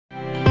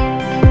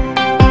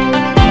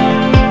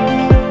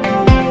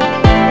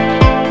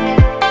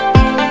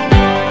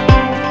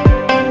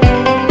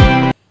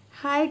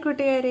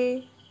കൂട്ടുകാരെ,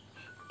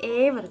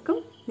 ഏവർക്കും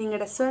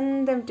നിങ്ങളുടെ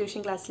സ്വന്തം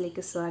ട്യൂഷൻ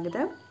ക്ലാസ്സിലേക്ക്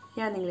സ്വാഗതം.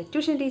 ഞാൻ നിങ്ങളുടെ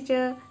ട്യൂഷൻ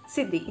ടീച്ചർ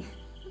സിദ്ധി.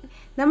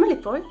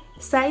 നമ്മളിപ്പോൾ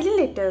സൈലന്റ്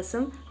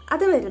ലെറ്റേഴ്സും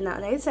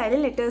അതായത്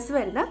സൈലന്റ് ലെറ്റേഴ്സ്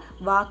വരുന്ന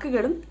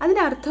വാക്കുകളും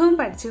അതിൻ്റെ അർത്ഥവും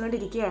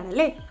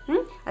പഠിച്ചുകൊണ്ടിരിക്കുകയാണല്ലേ.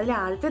 അതിൽ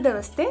ആദ്യത്തെ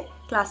ദിവസത്തെ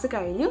ക്ലാസ്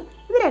കഴിഞ്ഞു.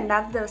 ഇത്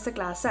രണ്ടാമത്തെ ദിവസത്തെ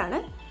ക്ലാസ്സാണ്.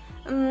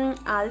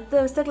 ആദ്യത്തെ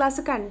ദിവസത്തെ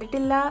ക്ലാസ്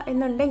കണ്ടിട്ടില്ല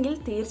എന്നുണ്ടെങ്കിൽ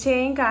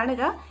തീർച്ചയായും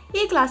കാണുക.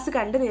 ഈ ക്ലാസ്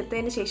കണ്ടു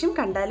തീർത്തതിന് ശേഷം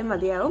കണ്ടാലും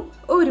മതിയാവും,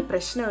 ഒരു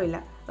പ്രശ്നവുമില്ല.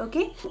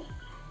 ഓക്കെ,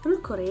 നമ്മൾ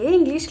കുറേ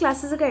ഇംഗ്ലീഷ്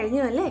ക്ലാസ്സസ്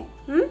കഴിഞ്ഞു അല്ലേ.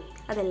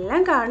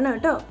 അതെല്ലാം കാണണം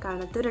കേട്ടോ.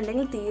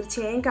 കാണാത്തവരുണ്ടെങ്കിൽ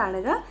തീർച്ചയായും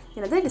കാണുക.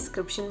 ഞാനത്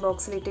ഡിസ്ക്രിപ്ഷൻ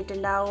ബോക്സിൽ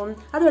ഇട്ടിട്ടുണ്ടാവും,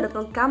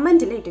 അതോടൊപ്പം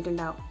കമൻറ്റിൽ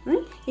ഇട്ടിട്ടുണ്ടാവും.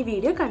 ഈ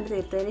വീഡിയോ കണ്ടു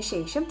തീർത്തതിന്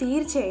ശേഷം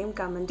തീർച്ചയായും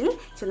കമൻറ്റിൽ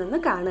ചെന്നൊന്ന്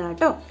കാണുക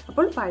കേട്ടോ.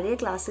 അപ്പോൾ പഴയ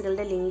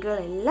ക്ലാസ്സുകളുടെ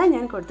ലിങ്കുകളെല്ലാം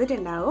ഞാൻ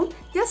കൊടുത്തിട്ടുണ്ടാവും.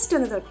 ജസ്റ്റ്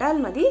ഒന്ന് തൊട്ടാൽ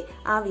മതി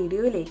ആ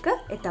വീഡിയോയിലേക്ക്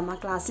എത്താം, ആ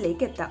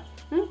ക്ലാസ്സിലേക്ക് എത്താം.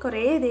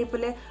 കുറേ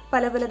ഇതേപോലെ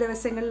പല പല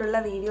ദിവസങ്ങളിലുള്ള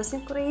വീഡിയോസ്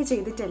ഞാൻ കുറേ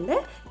ചെയ്തിട്ടുണ്ട്.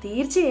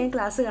 തീർച്ചയായും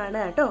ക്ലാസ്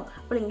കാണുക കേട്ടോ.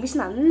 അപ്പോൾ ഇംഗ്ലീഷ്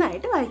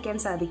നന്നായിട്ട് വായിക്കാൻ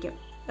സാധിക്കും.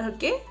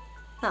 ഓക്കെ,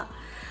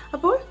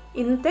 അപ്പോൾ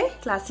ഇന്നത്തെ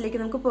ക്ലാസ്സിലേക്ക്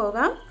നമുക്ക്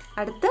പോകാം.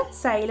 അടുത്ത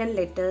സൈലന്റ്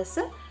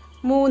ലെറ്റേഴ്സ്,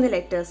 3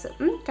 ലെറ്റേഴ്സ്.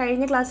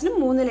 കഴിഞ്ഞ ക്ലാസ്സിലും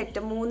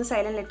 3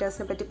 സൈലന്റ്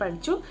ലെറ്റേഴ്സിനെ പറ്റി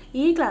പഠിച്ചു.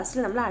 ഈ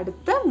ക്ലാസ്സിൽ നമ്മൾ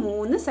അടുത്ത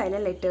 3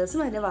 സൈലന്റ്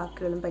ലെറ്റേഴ്സും അതിൻ്റെ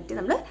വാക്കുകളും പറ്റി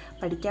നമ്മൾ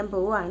പഠിക്കാൻ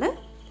പോവുകയാണ്.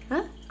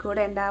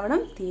 കൂടെ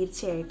ഉണ്ടാവണം,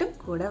 തീർച്ചയായിട്ടും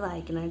കൂടെ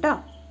വായിക്കണം കേട്ടോ.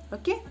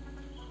 ഓക്കെ,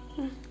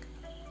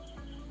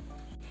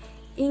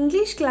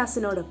 ഇംഗ്ലീഷ്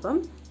ക്ലാസ്സിനോടൊപ്പം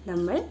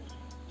നമ്മൾ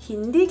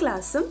ഹിന്ദി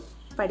ക്ലാസ്സും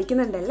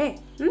പഠിക്കുന്നുണ്ടല്ലേ.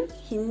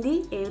 ഹിന്ദി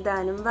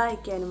എഴുതാനും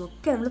വായിക്കാനും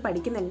ഒക്കെ നമ്മൾ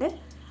പഠിക്കുന്നുണ്ട്.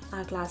 ആ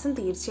ക്ലാസ്സും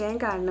തീർച്ചയായും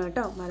കാണണം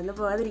കേട്ടോ. മറന്നു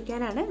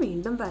പോകാതിരിക്കാനാണ്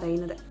വീണ്ടും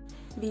പറയുന്നത്.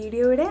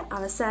 വീഡിയോയുടെ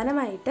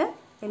അവസാനമായിട്ട്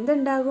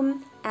എന്തുണ്ടാകും?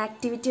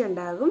 ആക്ടിവിറ്റി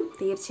ഉണ്ടാകും.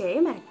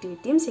 തീർച്ചയായും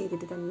ആക്ടിവിറ്റിയും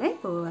ചെയ്തിട്ട് തന്നെ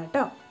പോവുക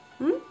കേട്ടോ.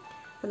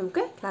 അപ്പോൾ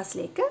നമുക്ക്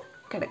ക്ലാസ്സിലേക്ക്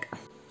കിടക്കാം.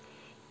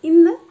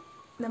 ഇന്ന്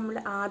നമ്മൾ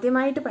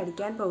ആദ്യമായിട്ട്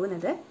പഠിക്കാൻ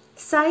പോകുന്നത്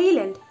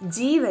സൈലൻറ്റ്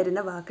ജി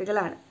വരുന്ന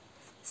വാക്കുകളാണ്.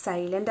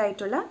 സൈലൻ്റ്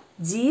ആയിട്ടുള്ള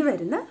ജി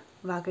വരുന്ന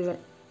വാക്കുകൾ.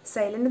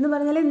 സൈലൻ്റ് എന്ന്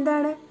പറഞ്ഞാൽ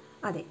എന്താണ്?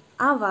 അതെ,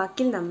 ആ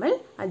വാക്കിൽ നമ്മൾ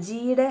ആ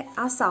ജിയുടെ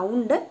ആ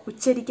സൗണ്ട്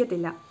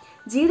ഉച്ചരിക്കത്തില്ല.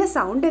 ജിയുടെ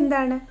സൗണ്ട്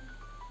എന്താണ്?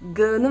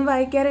 ഗ എന്നും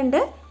വായിക്കാറുണ്ട്,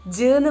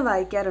 ജ എന്ന്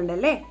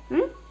വായിക്കാറുണ്ടല്ലേ.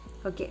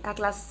 ഓക്കെ, ആ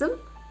ക്ലാസ്സും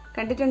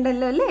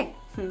കണ്ടിട്ടുണ്ടല്ലോ അല്ലേ?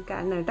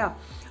 കാണണം കേട്ടോ.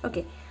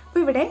 ഓക്കെ, അപ്പോൾ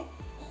ഇവിടെ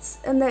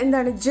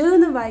എന്താണ്? ജ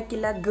എന്നും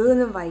വായിക്കില്ല, ഗ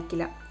എന്നും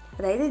വായിക്കില്ല.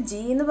 അതായത്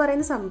ജി എന്ന്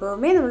പറയുന്ന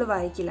സംഭവമേ നമ്മൾ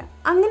വായിക്കില്ല.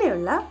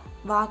 അങ്ങനെയുള്ള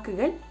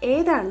വാക്കുകൾ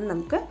ഏതാണെന്ന്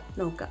നമുക്ക്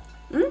നോക്കാം.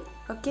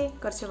 ഓക്കെ,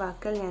 കുറച്ച്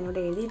വാക്കുകൾ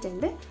ഞാനിവിടെ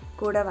എഴുതിയിട്ടുണ്ട്.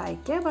 കൂടെ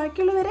വായിക്കുക.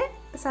 ബാക്കിയുള്ളവരെ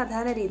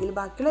സാധാരണ രീതിയിൽ,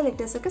 ബാക്കിയുള്ള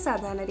ലെറ്റേഴ്സൊക്കെ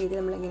സാധാരണ രീതിയിൽ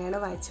നമ്മൾ എങ്ങനെയാണ്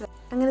വായിച്ച്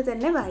അങ്ങനെ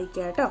തന്നെ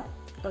വായിക്കുക കേട്ടോ.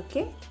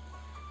 ഓക്കെ,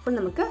 അപ്പോൾ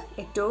നമുക്ക്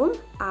ഏറ്റവും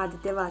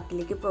ആദ്യത്തെ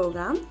വാക്കിലേക്ക്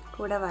പോകാം.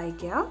 കൂടെ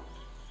വായിക്കുക.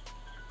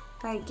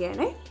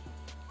 വായിക്കുകയാണേ.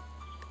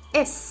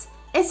 എസ്.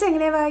 എസ്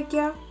എങ്ങനെയാണ്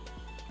വായിക്കുക?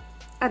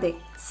 അതെ,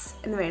 സ്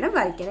എന്ന് വേണം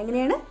വായിക്കാൻ.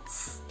 എങ്ങനെയാണ്?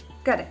 സ്.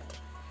 കറക്റ്റ്.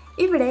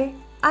 ഇവിടെ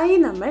ഐ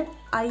നമ്മൾ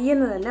ഐ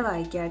എന്ന് തന്നെ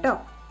വായിക്കുക കേട്ടോ.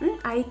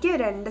 ഐക്ക്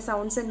 2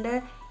 സൗണ്ട്സ് ഉണ്ട്.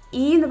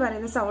 ഇ എന്ന്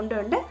പറയുന്ന സൗണ്ട്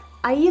ഉണ്ട്,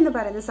 ഐ എന്ന്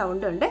പറയുന്ന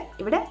സൗണ്ട് ഉണ്ട്.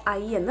 ഇവിടെ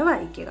ഐ എന്ന്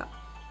വായിക്കുക.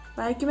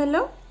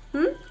 വായിക്കുമല്ലോ?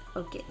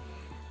 ഓക്കെ,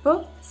 അപ്പോൾ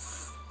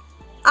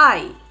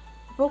ഐ.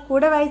 അപ്പോൾ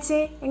കൂടെ വായിച്ചേ.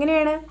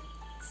 എങ്ങനെയാണ്?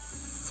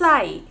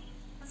 സൈ,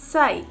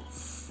 സൈ,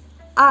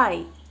 ഐ,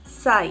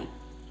 സൈ.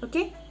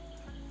 ഓക്കെ,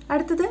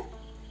 അടുത്തത്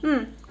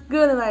ഗ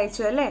എന്ന്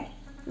വായിച്ചു അല്ലേ.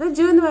 അത്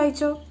ജ എന്ന്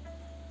വായിച്ചോ?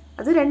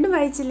 അത് രണ്ടും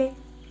വായിച്ചില്ലേ?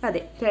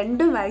 അതെ,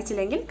 രണ്ടും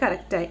വായിച്ചില്ലെങ്കിൽ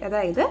കറക്റ്റായി.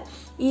 അതായത്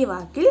ഈ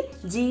വാക്കിൽ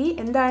ജി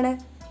എന്താണ്?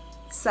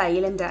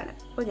 സൈലൻ്റ് ആണ്.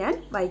 അപ്പോൾ ഞാൻ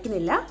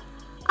വായിക്കുന്നില്ല.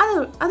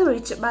 അത്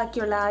ഒഴിച്ച്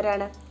ബാക്കിയുള്ള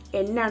ആരാണ്?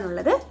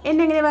 എന്നാണുള്ളത്.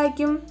 എന്നെങ്ങനെ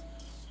വായിക്കും?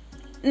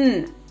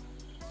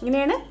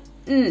 ഇങ്ങനെയാണ്.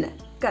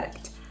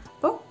 കറക്റ്റ്.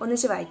 അപ്പോൾ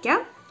ഒന്നിച്ച് വായിക്കാം.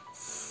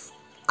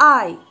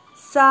 I,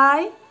 psi,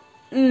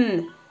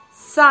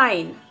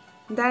 sign.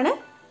 എന്താണ്?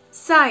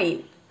 സൈൻ.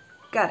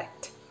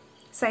 കറക്റ്റ്.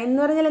 സൈൻ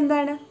എന്ന് പറഞ്ഞാൽ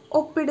എന്താണ്?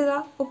 ഒപ്പിടുക,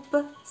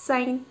 ഒപ്പ്,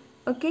 സൈൻ.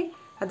 ഓക്കെ,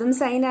 അതും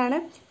സൈനാണ്.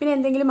 പിന്നെ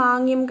എന്തെങ്കിലും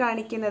ആംഗ്യം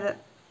കാണിക്കുന്നത്,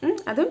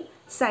 അതും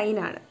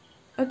സൈനാണ്.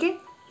 ഓക്കെ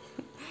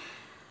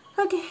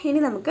ഓക്കെ, ഇനി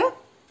നമുക്ക്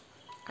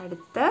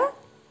അടുത്ത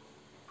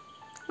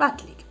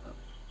വാക്കിലേക്ക് പോകാം.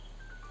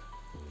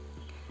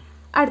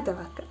 അടുത്ത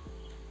വാക്ക്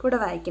കൂടെ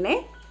വായിക്കണേ.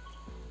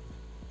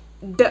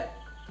 ഡ.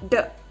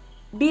 ഡ.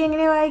 ഡി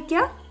എങ്ങനെ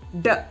വായിക്കുക?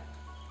 ഡ.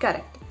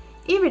 കറക്റ്റ്.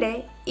 ഇവിടെ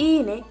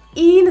ഈനെ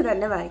ഈന്ന്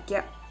തന്നെ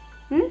വായിക്കുക.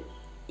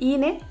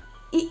 ഈനെ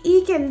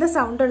ഈക്ക് എന്താ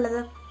സൗണ്ട്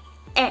ഉള്ളത്?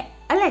 എ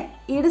അല്ലേ?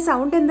 ഈയുടെ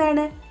സൗണ്ട്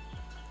എന്താണ്?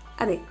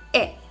 അതെ,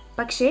 എ.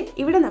 പക്ഷേ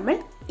ഇവിടെ നമ്മൾ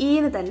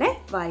ഈന്ന് തന്നെ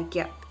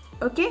വായിക്കുക.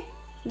 ഓക്കെ,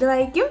 ഇത്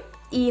വായിക്കും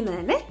ഈന്ന്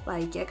തന്നെ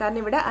വായിക്കുക. കാരണം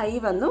ഇവിടെ ഐ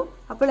വന്നു.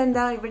 അപ്പോൾ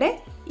എന്താ? ഇവിടെ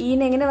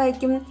ഈനെ എങ്ങനെ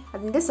വായിക്കും?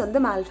 അതിൻ്റെ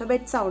സ്വന്തം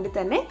ആൽഫബറ്റ് സൗണ്ടിൽ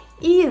തന്നെ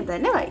ഈന്ന്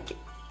തന്നെ വായിക്കും.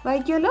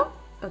 വായിക്കുമല്ലോ?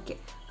 ഓക്കെ,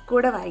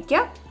 കൂടെ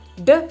വായിക്കാം.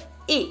 ഡ,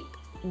 E,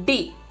 D.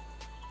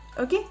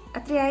 Okay,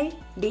 അത്രയായി.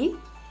 D.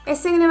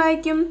 S എങ്ങനെ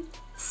വായിക്കും?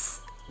 സ്.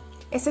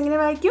 എസ് എങ്ങനെ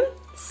വായിക്കും?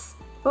 സ്.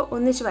 അപ്പോൾ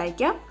ഒന്നിച്ച്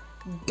വായിക്കാം.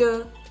 ഡ,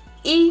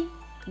 ഇ,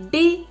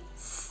 ഡി,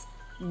 സ്.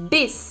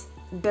 ഡിസ്.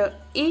 ഡ,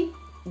 ഇ,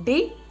 ഡി,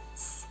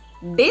 സ്.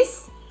 ഡിസ്.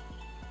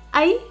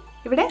 ഐ.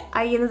 ഇവിടെ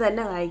ഐ എന്ന്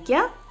തന്നെ വായിക്കുക.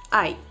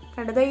 ഐ.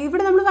 കണ്ടത്?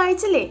 ഇവിടെ നമ്മൾ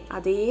വായിച്ചില്ലേ?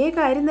 അതേ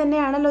കാര്യം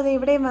തന്നെയാണല്ലോ അത്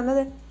ഇവിടെയും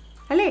വന്നത്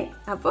അല്ലേ?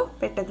 അപ്പോൾ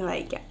പെട്ടെന്ന്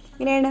വായിക്കാം.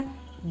 ഇങ്ങനെയാണ്.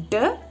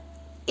 ഡ,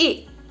 ഇ,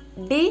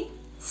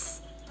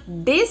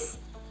 ഡിസ്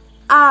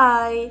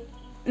ഐ.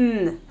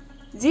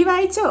 ജി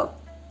വായിച്ചോ?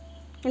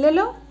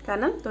 ഇല്ലല്ലോ,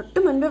 കാരണം തൊട്ട്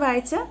മുൻപ്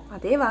വായിച്ച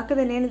അതേ വാക്ക്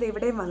തന്നെയാണ് ഇത്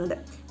ഇവിടെയും വന്നത്.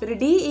 ഒരു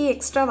ഡി ഈ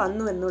എക്സ്ട്രാ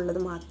വന്നു എന്നുള്ളത്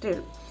മാത്രമേ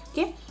ഉള്ളൂ.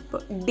 ഓക്കെ,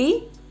 അപ്പോൾ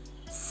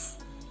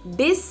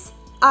ഡിസ്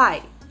ഐ,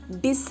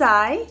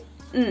 ഡിസൈ,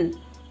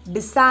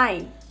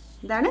 ഡിസൈൻ.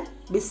 ഇതാണ്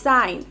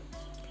ഡിസൈൻ.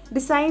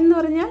 ഡിസൈൻ എന്ന്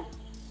പറഞ്ഞാൽ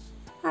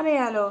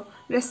അറിയാലോ,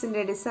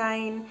 ഡ്രസ്സിൻ്റെ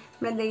ഡിസൈൻ,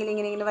 നമ്മളെന്തെങ്കിലും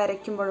ഇങ്ങനെ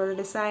വരയ്ക്കുമ്പോഴുള്ള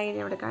ഡിസൈൻ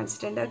ഇവിടെ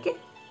കാണിച്ചിട്ടുണ്ട്. ഓക്കെ,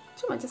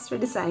 ചുമ്മാ ജസ്റ്റ്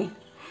ഒരു ഡിസൈൻ.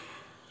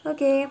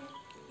 ഓക്കെ,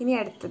 ഇനി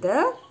അടുത്ത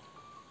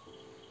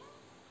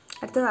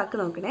വാക്ക്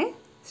നോക്കണേ,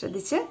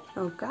 ശ്രദ്ധിച്ച്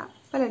നോക്കുക,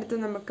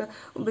 പലയിടത്തും നമുക്ക്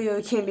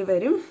ഉപയോഗിക്കേണ്ടി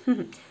വരും.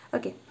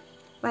 ഓക്കെ,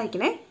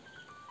 വായിക്കണേ.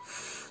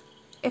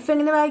 എഫ്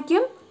എങ്ങനെ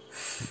വായിക്കും?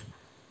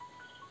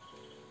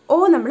 ഓ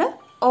നമ്മൾ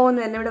ഓ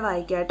എന്ന് തന്നെ ഇവിടെ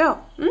വായിക്കുക കേട്ടോ.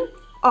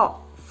 ഓ,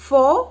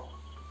 ഫോ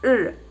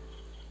ഇൾ.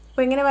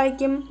 അപ്പോൾ എങ്ങനെ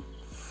വായിക്കും?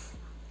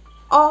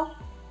 ഓ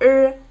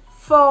ഇൾ,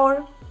 ഫോർ.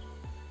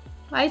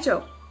 വായിച്ചോ?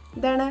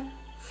 ഇതാണ്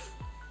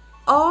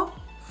ഓ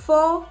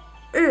ഫോ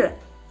ഇൾ,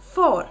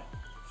 ഫോർ.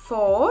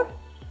 ഫോർ.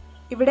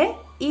 ഇവിടെ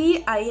ഈ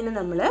ഐന്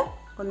നമ്മൾ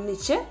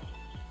ഒന്നിച്ച്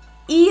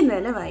ഈ എന്ന്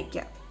തന്നെ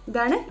വായിക്കാം.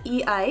 ഇതാണ് ഈ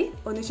ഐ,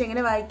 ഒന്നിച്ച്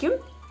എങ്ങനെ വായിക്കും?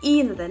 ഈ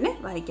എന്ന് തന്നെ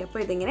വായിക്കാം.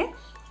 അപ്പോൾ ഇതിങ്ങനെ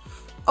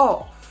ഓ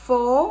ഫോ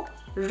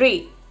റീ,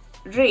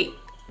 റീ.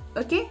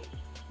 ഓക്കെ,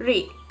 റീ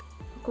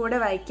കൂടെ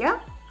വായിക്കാം.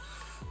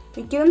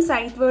 മിക്കതും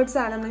സൈറ്റ് വേർഡ്സ്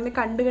ആണ്, നമ്മളിങ്ങനെ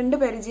കണ്ട്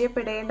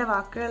പരിചയപ്പെടേണ്ട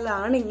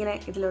വാക്കുകളാണ് ഇങ്ങനെ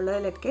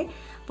ഇതിലുള്ളതിലൊക്കെ.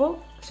 അപ്പോൾ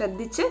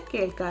ശ്രദ്ധിച്ച്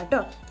കേൾക്കുക കേട്ടോ.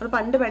 നമ്മൾ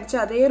പണ്ട് പഠിച്ച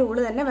അതേ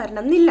റൂള് തന്നെ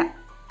വരണം എന്നില്ല.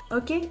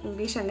 ഓക്കെ,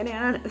 ഇംഗ്ലീഷ്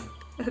അങ്ങനെയാണ്.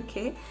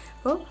 ഓക്കെ,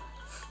 അപ്പോൾ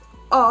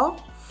ഓ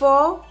ഫോ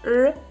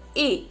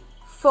ഇ,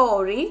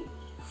 ഫോറി,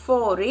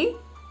 ഫോറി.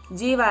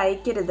 ജി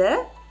വായിക്കരുത്,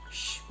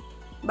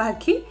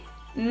 ബാക്കി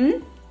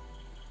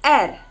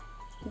എർ.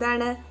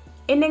 ഇതാണ്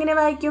എന്നെങ്ങനെ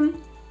വായിക്കും?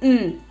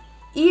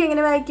 ഈ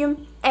എങ്ങനെ വായിക്കും?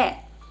 എ.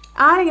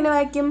 ആരെങ്ങനെ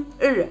വായിക്കും?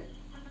 ഇഴ.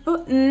 അപ്പോൾ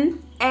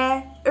എ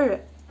ഇഴ,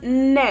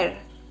 നെർ,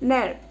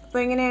 നെർ. അപ്പോൾ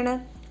എങ്ങനെയാണ്?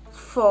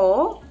 ഫോ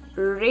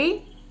റി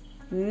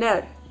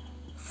നെർ,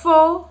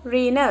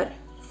 ഫോറിനർ,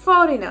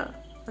 ഫോറിനർ.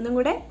 ഒന്നും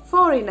കൂടെ,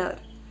 ഫോറിനർ.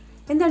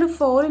 എന്താണ്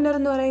ഫോറിനർ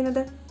എന്ന്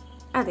പറയുന്നത്?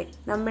 അതെ,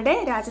 നമ്മുടെ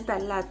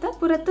രാജ്യത്തല്ലാത്ത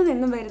പുറത്തു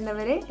നിന്നും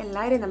വരുന്നവരെ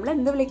എല്ലാവരെയും നമ്മൾ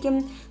എന്ത് വിളിക്കും?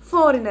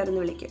 ഫോറിനർ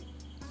എന്ന് വിളിക്കും.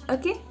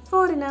 Okay,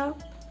 foreigner.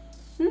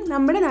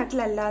 നമ്മുടെ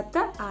നാട്ടിലല്ലാത്ത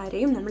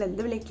ആരെയും നമ്മൾ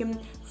എന്ത് വിളിക്കും?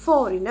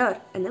 ഫോറിനർ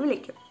എന്ന്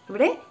വിളിക്കും.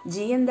 ഇവിടെ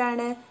ജി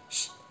എന്താണ്?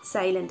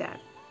 സൈലൻ്റ്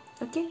ആണ്.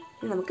 ഓക്കെ,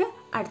 ഇനി നമുക്ക്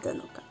അടുത്തത്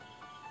നോക്കാം.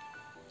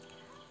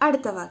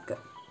 അടുത്ത വാക്ക്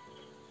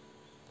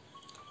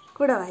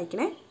കൂടെ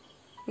വായിക്കണേ.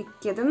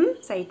 മിക്കതും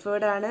സൈറ്റ്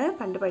വേർഡാണ്,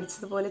 പണ്ട്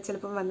പഠിച്ചതുപോലെ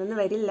ചിലപ്പം വന്നെന്ന്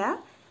വരില്ല.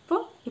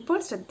 അപ്പോൾ ഇപ്പോൾ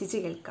ശ്രദ്ധിച്ച്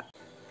കേൾക്കാം.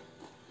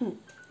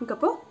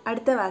 നമുക്കപ്പോൾ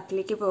അടുത്ത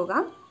വാക്കിലേക്ക്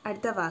പോകാം.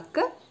 അടുത്ത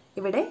വാക്ക്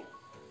ഇവിടെ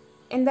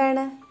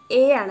എന്താണ്?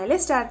 എ ആണല്ലേ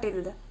സ്റ്റാർട്ട്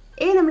ചെയ്തത്.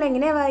 എ നമ്മൾ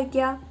എങ്ങനെയാണ്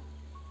വായിക്കുക?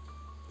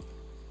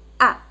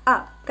 ആ,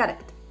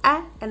 കറക്റ്റ്, ആ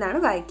എന്നാണ്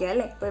വായിക്കുക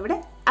അല്ലേ. അപ്പോൾ ഇവിടെ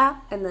ആ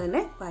എന്ന്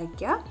തന്നെ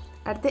വായിക്കുക.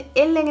 അടുത്ത്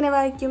എൽ എങ്ങനെ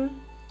വായിക്കും?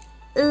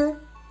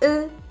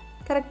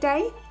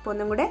 കറക്റ്റായി. അപ്പോൾ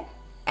ഒന്നും കൂടെ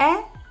എ,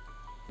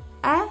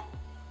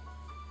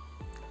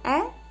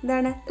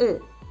 എന്താണ്?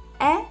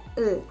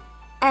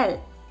 L,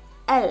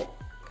 L.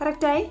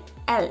 കറക്റ്റായി,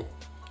 എൽ.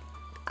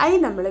 ഐ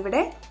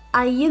നമ്മളിവിടെ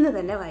ഐ എന്ന്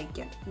തന്നെ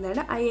വായിക്കാം.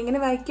 എന്താണ് ഐ? എങ്ങനെ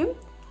വായിക്കും?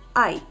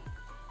 ഐ.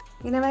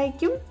 എങ്ങനെ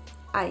വായിക്കും?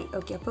 ഐ.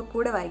 ഓക്കെ, അപ്പോൾ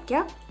കൂടെ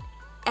വായിക്കാം.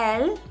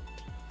 L,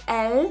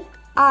 L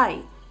I,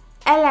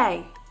 L I,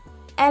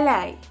 L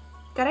I.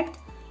 Correct.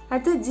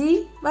 അടുത്ത് ജി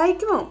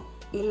വായിക്കുമോ?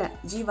 ഇല്ല,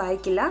 ജി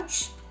വായിക്കില്ല,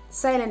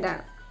 സൈലൻ്റ്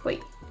ആണ്, പോയി.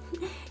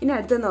 ഇനി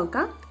അടുത്തത്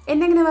നോക്കാം.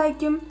 എന്നെങ്ങനെ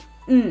വായിക്കും?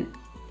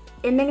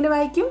 എന്നെങ്ങനെ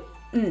വായിക്കും?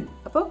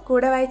 അപ്പോൾ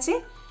കൂടെ വായിച്ച്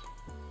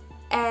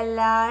L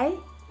I,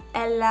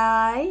 L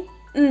I,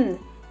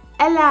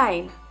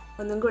 A-line.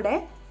 ഒന്നും കൂടെ,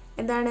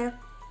 എന്താണ്?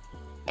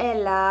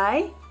 L I,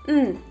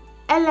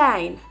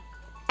 A-line,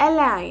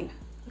 A-line.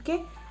 Okay,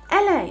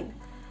 A-line.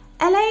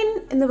 Align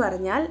എന്ന്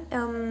പറഞ്ഞാൽ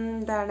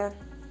എന്താണ്?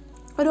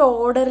 ഒരു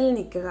ഓർഡറിൽ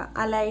നിൽക്കുക,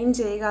 അലൈൻ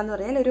ചെയ്യുക എന്ന്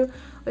പറഞ്ഞാൽ ഒരു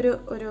ഒരു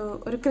ഒരു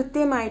ഒരു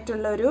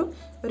കൃത്യമായിട്ടുള്ള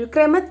ഒരു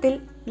ക്രമത്തിൽ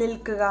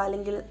നിൽക്കുക,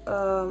 അല്ലെങ്കിൽ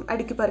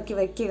അടുക്കി പറക്കി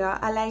വയ്ക്കുക,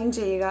 അലൈൻ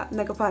ചെയ്യുക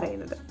എന്നൊക്കെ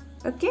പറയുന്നത്.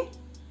 ഓക്കെ,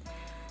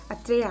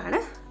 അത്രയാണ്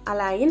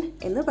അലൈൻ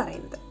എന്ന്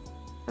പറയുന്നത്.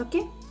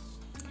 ഓക്കെ,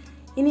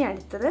 ഇനി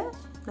അടുത്തത്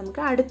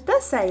നമുക്ക് അടുത്ത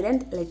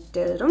സൈലൻറ്റ്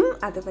ലെറ്ററും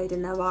അത്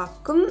വരുന്ന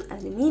വാക്കും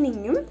അതിൻ്റെ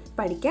മീനിങ്ങും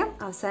പഠിക്കാം.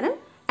 അവസാനം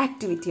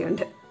ആക്ടിവിറ്റി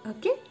ഉണ്ട്.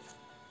 ഓക്കെ,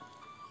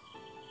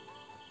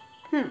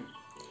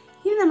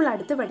 ഇനി നമ്മൾ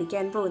അടുത്ത്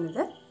പഠിക്കാൻ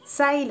പോകുന്നത്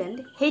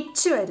സൈലൻറ്റ്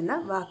ഹെച്ച് വരുന്ന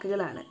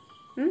വാക്കുകളാണ്.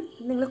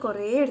 നിങ്ങൾ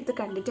കുറേ എടുത്ത്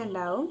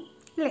കണ്ടിട്ടുണ്ടാവും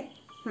അല്ലേ?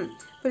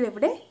 അപ്പോൾ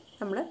ഇവിടെ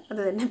നമ്മൾ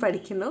അത് തന്നെ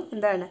പഠിക്കുന്നു.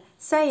 എന്താണ്?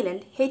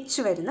 സൈലൻറ്റ് ഹെച്ച്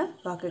വരുന്ന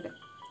വാക്കുകൾ.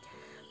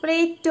 അപ്പോൾ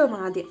ഏറ്റവും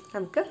ആദ്യം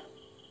നമുക്ക്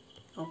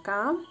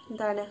നോക്കാം.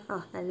 എന്താണ്?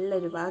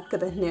 നല്ലൊരു വാക്ക്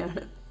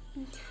തന്നെയാണ്.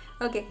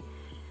 ഓക്കെ,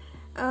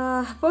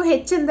 അപ്പോൾ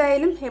ഹെച്ച്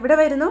എന്തായാലും എവിടെ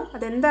വരുന്നു?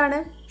 അതെന്താണ്?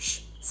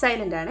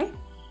 സൈലൻ്റ് ആണേ.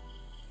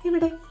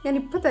 ഇവിടെ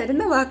ഞാനിപ്പോൾ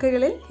തരുന്ന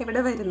വാക്കുകളിൽ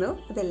എവിടെ വരുന്നു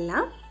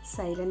അതെല്ലാം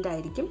സൈലൻ്റ്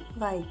ആയിരിക്കും,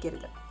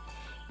 വായിക്കരുത്.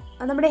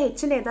 നമ്മുടെ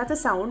ഹെച്ചിൻ്റെ യഥാർത്ഥ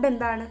സൗണ്ട്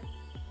എന്താണ്?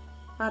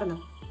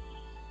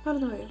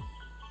 മറന്നുപോയോ?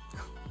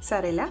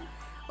 സാരമില്ല,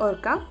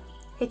 ഓർക്കാം.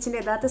 ഹെച്ചിൻ്റെ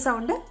യഥാർത്ഥ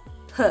സൗണ്ട്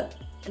ഹ.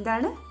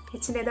 എന്താണ്?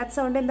 എച്ചിൻ്റെ യഥാർത്ഥ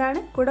സൗണ്ട് എന്താണ്?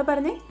 കൂടെ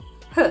പറഞ്ഞേ,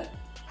 ഹ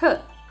ഹ.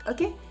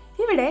 ഓക്കെ,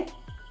 ഇവിടെ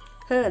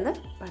ഹ എന്ന്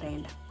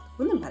പറയണ്ട,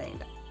 ഒന്നും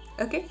പറയണ്ട.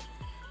 ഓക്കെ,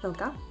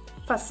 നോക്കാം.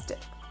 ഫസ്റ്റ്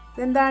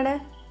ഇതെന്താണ്?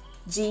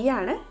 ജി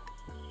ആണ്.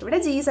 ഇവിടെ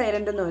ജി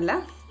സൈലൻ്റ് ഒന്നുമല്ല,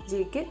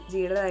 ജിക്ക്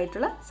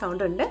ജിയുടേതായിട്ടുള്ള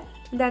സൗണ്ട് ഉണ്ട്.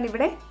 എന്താണ്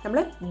ഇവിടെ? നമ്മൾ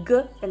ഗ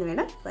എന്ന്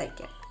വേണം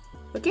വായിക്കാൻ.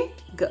 ഓക്കെ,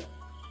 ഗ.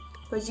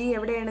 അപ്പോൾ ജി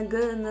എവിടെയാണ്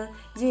ഗ എന്ന്,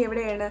 ജി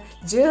എവിടെയാണ്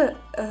ജ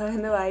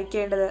എന്ന്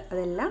വായിക്കേണ്ടത്?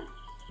 അതെല്ലാം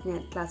ഞാൻ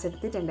ക്ലാസ്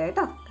എടുത്തിട്ടുണ്ട്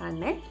കേട്ടോ,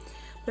 കാണണേ.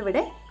 അപ്പോൾ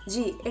ഇവിടെ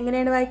ജി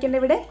എങ്ങനെയാണ് വായിക്കേണ്ടത്?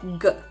 ഇവിടെ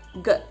ഗ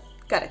ഗ,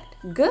 കറക്റ്റ്,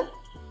 ഗ.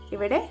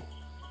 ഇവിടെ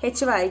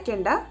എച്ച്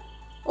വായിക്കേണ്ട.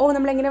 ഓ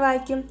നമ്മളെങ്ങനെ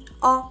വായിക്കും?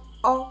 ഓ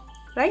ഓ,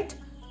 റൈറ്റ്.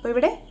 അപ്പോൾ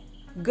ഇവിടെ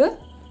ഗ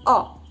ഓ,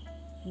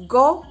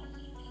 ഗോ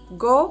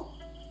ഗോ.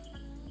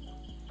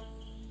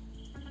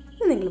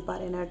 ഇത് നിങ്ങൾ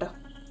പറയണം കേട്ടോ,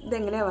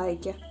 ഇതെങ്ങനെയാണ്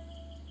വായിക്കുക?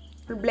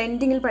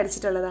 ബ്ലെൻഡിങ്ങിൽ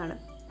പഠിച്ചിട്ടുള്ളതാണ്,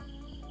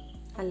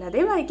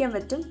 അല്ലാതെയും വായിക്കാൻ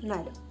പറ്റും.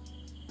 എന്നാലും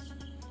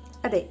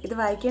അതെ, ഇത്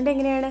വായിക്കേണ്ടത്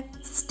എങ്ങനെയാണ്?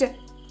 സ്റ്റ്.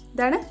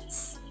 ഇതാണ്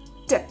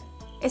സ്റ്റ്.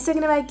 എസ്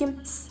എങ്ങനെ വായിക്കും?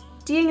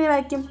 ടി എങ്ങനെ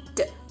വായിക്കും?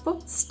 ട്. അപ്പോൾ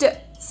സ്റ്റ്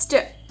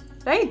സ്റ്റ്,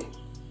 റൈറ്റ്.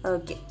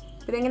 ഓക്കെ,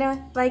 ഇതെങ്ങനെ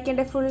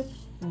വായിക്കേണ്ടത്? ഫുൾ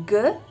ഗ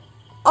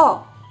ഓ,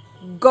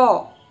 ഗോ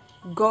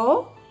ഗോ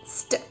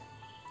സ്റ്റ്.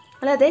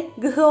 അല്ലാതെ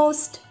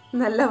ഗോസ്റ്റ്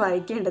നല്ല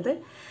വായിക്കേണ്ടത്.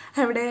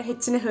 അവിടെ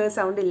ഹെച്ചിന് ഹ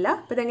സൗണ്ട് ഇല്ല.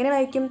 അപ്പോൾ ഇതെങ്ങനെ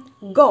വായിക്കും?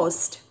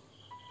 ഗോസ്റ്റ്.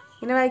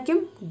 ഇങ്ങനെ വായിക്കും,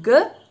 ഗ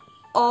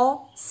ഓ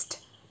സ്റ്റ്,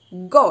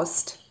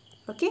 ഗോസ്റ്റ്.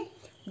 ഓക്കെ,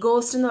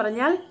 ഗോസ്റ്റ് എന്ന്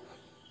പറഞ്ഞാൽ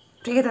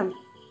പ്രേതം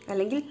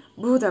അല്ലെങ്കിൽ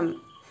ഭൂതം,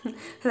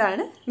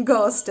 അതാണ്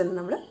ഗോസ്റ്റ് എന്ന്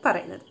നമ്മൾ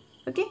പറയുന്നത്.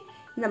 ഓക്കെ,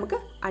 നമുക്ക്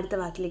അടുത്ത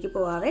വാക്കിലേക്ക്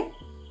പോവാവേ.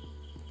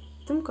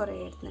 ഇതും കുറേ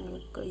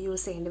നിങ്ങൾക്ക്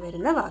യൂസ് ചെയ്യേണ്ടി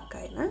വരുന്ന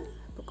വാക്കായിരുന്നു.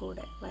 അപ്പോൾ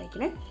കൂടെ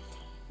വായിക്കണേ.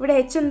 ഇവിടെ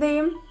എച്ച് എന്ത്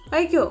ചെയ്യും?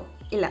 വായിക്കുമോ?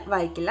 ഇല്ല,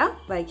 വായിക്കില്ല,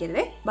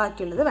 വായിക്കരുതേ.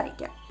 ബാക്കിയുള്ളത്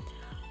വായിക്കാം.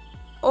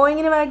 ഓ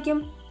എങ്ങനെ വായിക്കും?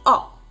 ഓ.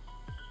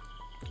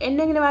 എൻ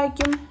എങ്ങനെ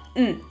വായിക്കും?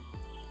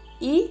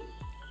 ഇ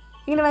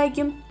എങ്ങനെ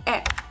വായിക്കും? എ.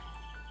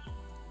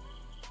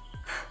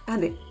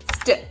 അതെ,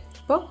 സ്റ്റ്.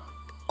 അപ്പോൾ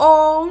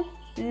on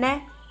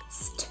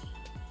nest,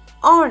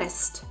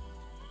 honest,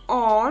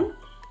 on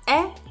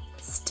A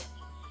സ്റ്റ്,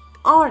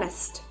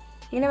 honest.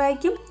 ഇങ്ങനെ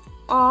വായിക്കും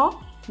ഓ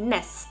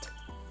നെസ്റ്റ്,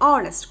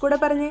 ഓണസ്റ്റ്. കൂടെ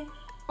പറഞ്ഞേ,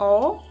 ഓ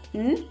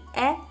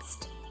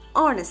എസ്റ്റ്,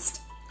 ഓണസ്റ്റ്.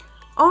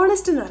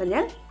 ഓണസ്റ്റ് എന്ന്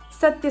പറഞ്ഞാൽ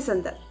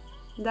സത്യസന്ധം.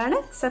 ഇതാണ്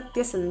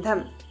സത്യസന്ധം,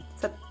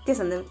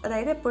 സത്യസന്ധം.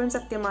 അതായത് എപ്പോഴും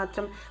സത്യം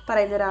മാത്രം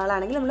പറയുന്ന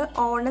ഒരാളാണെങ്കിൽ നമ്മൾ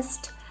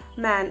ഓണസ്റ്റ്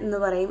മാൻ എന്ന്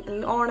പറയും,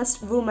 അല്ലെങ്കിൽ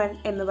ഓണസ്റ്റ് വുമൺ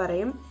എന്ന്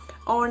പറയും,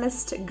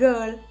 ഓണസ്റ്റ്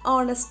ഗേൾ,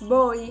 ഓണസ്റ്റ്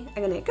ബോയ്,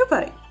 അങ്ങനെയൊക്കെ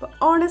പറയും. അപ്പോൾ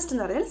ഓണസ്റ്റ്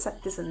എന്ന് പറഞ്ഞാൽ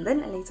സത്യസന്ധൻ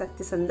അല്ലെങ്കിൽ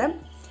സത്യസന്ധം.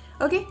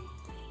 ഓക്കെ,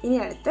 ഇനി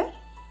അടുത്ത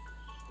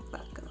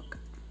വാക്ക്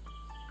നോക്കാം.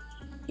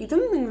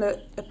 ഇതും നിങ്ങൾ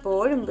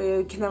എപ്പോഴും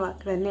ഉപയോഗിക്കുന്ന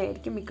വാക്ക്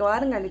തന്നെയായിരിക്കും,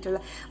 മിക്കവാറും കണ്ടിട്ടുള്ള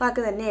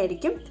വാക്ക്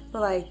തന്നെയായിരിക്കും.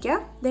 അപ്പോൾ വായിക്കുക.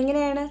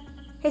 ഇതെങ്ങനെയാണ്?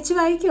 എച്ച്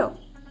വായിക്കുമോ?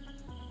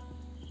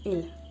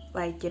 ഇല്ല,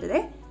 വായിക്കരുതേ.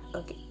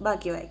 ഓക്കെ,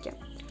 ബാക്കി വായിക്കാം.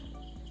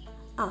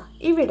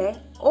 ഇവിടെ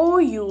ഒ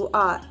യു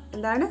ആർ.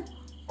 എന്താണ്?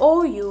 O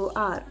you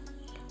are.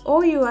 O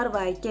you are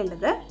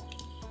വായിക്കേണ്ടത്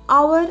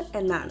അവർ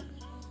എന്നാണ്.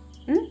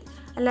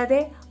 അല്ലാതെ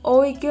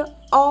ഓയ്ക്ക്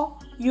ഒ,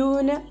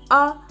 യുവിന്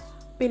അ,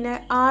 പിന്നെ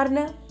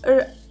ആറിന്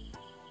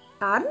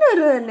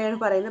തന്നെയാണ്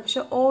പറയുന്നത്.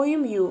 പക്ഷെ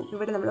ഓയും യുവും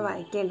ഇവിടെ നമ്മൾ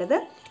വായിക്കേണ്ടത്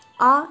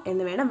ആ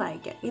എന്ന് വേണം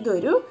വായിക്കാൻ.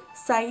 ഇതൊരു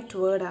സൈറ്റ്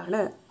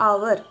വേർഡാണ്.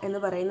 അവർ എന്ന്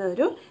പറയുന്ന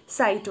ഒരു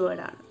സൈറ്റ്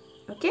വേർഡാണ്.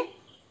 ഓക്കെ,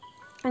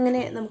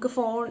 അങ്ങനെ നമുക്ക്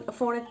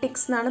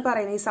ഫോണറ്റിക്സ് എന്നാണ്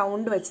പറയുന്നത്, ഈ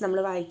സൗണ്ട് വെച്ച് നമ്മൾ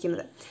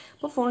വായിക്കുന്നത്.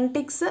 അപ്പോൾ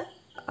ഫോണറ്റിക്സ്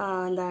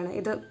എന്താണ്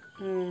ഇത്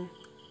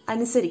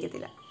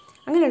അനുസരിക്കത്തില്ല.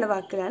 അങ്ങനെയുള്ള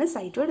വാക്കുകളാണ്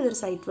സൈറ്റ് വേർഡ്. ഇതൊരു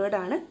സൈറ്റ്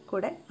വേർഡാണ്.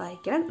 കൂടെ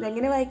വായിക്കണം.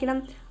 ഇതെങ്ങനെ വായിക്കണം?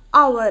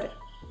 അവർ.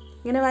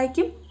 ഇങ്ങനെ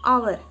വായിക്കും,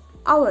 അവർ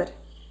അവർ.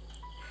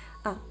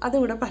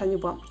 അതുകൂടെ പറഞ്ഞു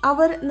പോവാം.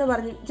 അവർ എന്ന്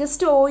പറഞ്ഞു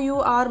ജസ്റ്റ് ഒ യു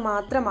ആർ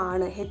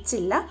മാത്രമാണ്, ഹെച്ച്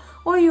ഇല്ല,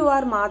 ഒ യു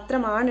ആർ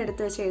മാത്രമാണ്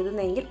എടുത്ത് വെച്ച്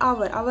എഴുതുന്നതെങ്കിൽ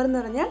അവർ. അവർ എന്ന്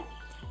പറഞ്ഞാൽ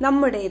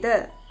നമ്മുടേത്,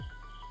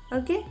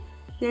 ഓക്കെ,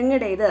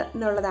 ഞങ്ങളുടേത്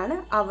എന്നുള്ളതാണ്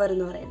അവർ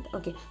എന്ന് പറയുന്നത്.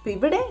 ഓക്കെ, അപ്പോൾ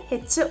ഇവിടെ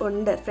ഹെച്ച്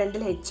ഉണ്ട്,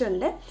 ഫ്രണ്ടിൽ ഹെച്ച്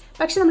ഉണ്ട്,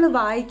 പക്ഷെ നമ്മൾ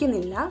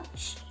വായിക്കുന്നില്ല,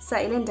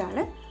 സൈലൻ്റ്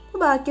ആണ്.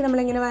 അപ്പോൾ ബാക്കി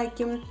നമ്മളെങ്ങനെ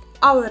വായിക്കും?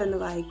 അവർ എന്ന്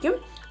വായിക്കും.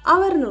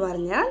 അവർ എന്ന്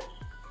പറഞ്ഞാൽ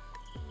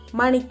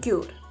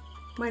മണിക്കൂർ.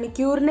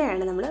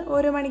 മണിക്കൂറിനെയാണ് നമ്മൾ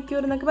ഓരോ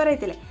മണിക്കൂർ എന്നൊക്കെ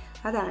പറയത്തില്ലേ,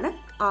 അതാണ്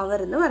അവർ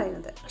എന്ന്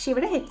പറയുന്നത്. പക്ഷെ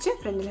ഇവിടെ ഹെച്ച്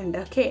ഫ്രണ്ടിലുണ്ട്.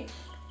 ഓക്കെ,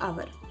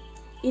 അവർ.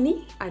 ഇനി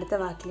അടുത്ത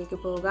വാക്കിലേക്ക്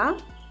പോകാം.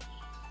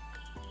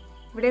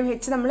 ഇവിടെയും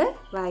ഹെച്ച് നമ്മൾ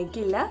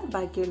വായിക്കില്ല,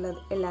 ബാക്കിയുള്ളത്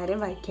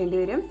എല്ലാവരെയും വായിക്കേണ്ടി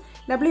വരും.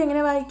 ഡബ്ല്യു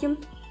എങ്ങനെ വായിക്കും?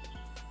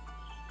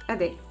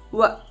 അതെ,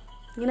 വ.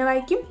 ഇങ്ങനെ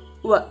വായിക്കും,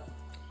 വ.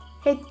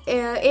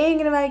 എ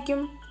എങ്ങനെ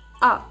വായിക്കും?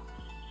 ആ.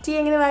 ടി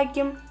എങ്ങനെ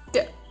വായിക്കും?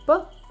 ട്. അപ്പോൾ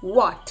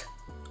വാട്ട്,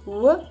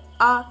 വ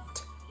ആട്ട്,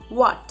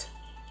 വാട്ട്.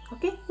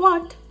 Okay,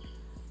 what.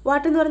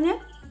 വാട്ട് എന്ന് പറഞ്ഞാൽ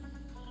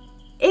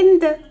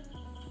എന്ത്,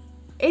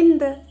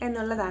 എന്ത്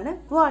എന്നുള്ളതാണ്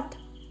വാട്ട്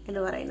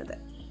എന്ന് പറയുന്നത്.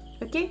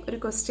 ഓക്കെ, ഒരു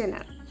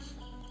ക്വസ്റ്റ്യനാണ്,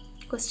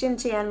 ക്വസ്റ്റ്യൻ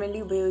ചെയ്യാൻ വേണ്ടി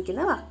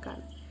ഉപയോഗിക്കുന്ന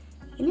വാക്കാണ്.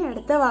 ഇനി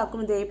അടുത്ത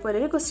വാക്കും ഇതേപോലെ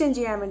ഒരു ക്വസ്റ്റ്യൻ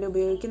ചെയ്യാൻ വേണ്ടി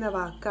ഉപയോഗിക്കുന്ന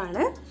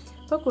വാക്കാണ്.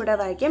 അപ്പോൾ കൂടെ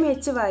വായിക്കാം.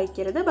 ഹെച്ച്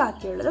വായിക്കരുത്,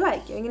 ബാക്കിയുള്ളത്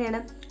വായിക്കാം.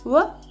 എങ്ങനെയാണ്?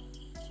 വ.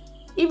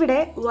 ഇവിടെ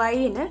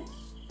വൈന്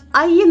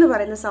ഐ എന്ന്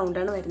പറയുന്ന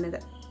സൗണ്ടാണ് വരുന്നത്.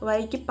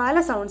 വൈക്ക് പല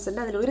സൗണ്ട്സ് ഉണ്ട്,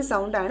 അതിലൊരു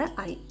സൗണ്ടാണ്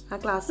ഐ. ആ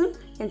ക്ലാസ്സും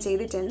ഞാൻ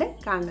ചെയ്തിട്ടുണ്ട്,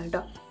 കാണണം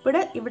കേട്ടോ.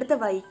 ഇവിടുത്തെ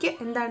വൈക്ക്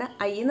എന്താണ്?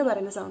 ഐ എന്ന്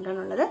പറയുന്ന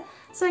സൗണ്ടാണുള്ളത്.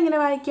 സോ ഇങ്ങനെ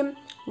വായിക്കും,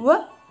 വ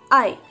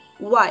ഐ,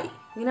 വൈ.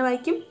 ഇങ്ങനെ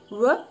വായിക്കും,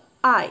 വ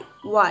ഐ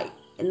വൈ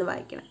എന്ന്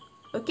വായിക്കണം.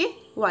 ഓക്കെ,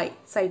 വൈ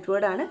സൈഡ്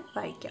വേർഡാണ്,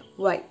 വായിക്കാം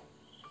വൈ.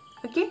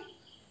 ഓക്കെ,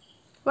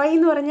 വൈ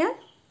എന്ന് പറഞ്ഞാൽ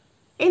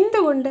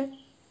എന്തുകൊണ്ട്,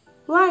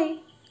 വൈ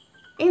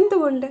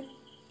എന്തുകൊണ്ട്.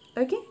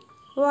 Okay,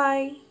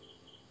 Y.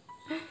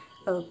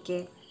 ഓക്കെ,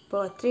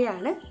 അപ്പോൾ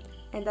അത്രയാണ്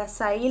എന്താ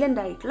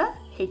സൈലൻ്റ് ആയിട്ടുള്ള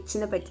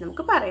ഹെച്ചിനെ പറ്റി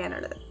നമുക്ക്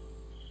പറയാനുള്ളത്.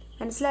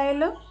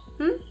 മനസ്സിലായല്ലോ?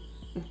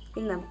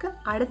 ഇനി നമുക്ക്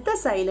അടുത്ത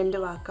സൈലൻ്റ്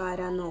വാക്ക്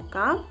ആരാന്ന്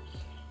നോക്കാം.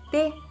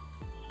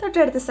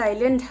 തൊട്ടടുത്ത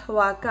സൈലൻ്റ്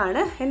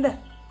വാക്കാണ് എന്ത്?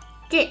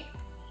 കെ.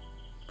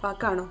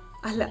 വാക്കാണോ?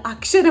 അല്ല,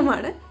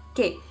 അക്ഷരമാണ്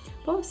കെ.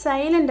 അപ്പോൾ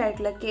സൈലൻ്റ്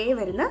ആയിട്ടുള്ള കെ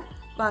വരുന്ന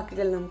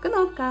വാക്കുകൾ നമുക്ക്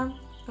നോക്കാം.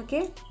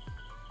 ഓക്കെ,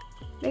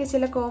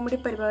 ചില കോമഡി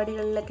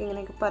പരിപാടികളിലൊക്കെ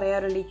ഇങ്ങനെയൊക്കെ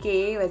പറയാറുണ്ട് ഈ കെ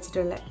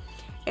വെച്ചിട്ടുള്ള.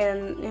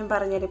 ഞാൻ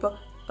പറഞ്ഞുതരാം. ഇപ്പോൾ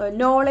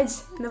നോളജ്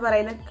എന്ന്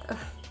പറയുന്ന,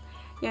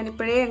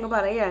 ഞാനിപ്പോഴേ അങ്ങ്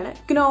പറയുകയാണ്,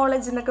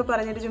 ക്നോളജ് എന്നൊക്കെ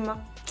പറഞ്ഞിട്ട് ചുമ്മാ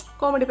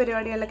കോമഡി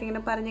പരിപാടികളിലൊക്കെ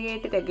ഇങ്ങനെ പറഞ്ഞ്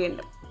കേട്ടിട്ടൊക്കെ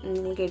ഉണ്ട്.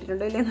 നിങ്ങൾ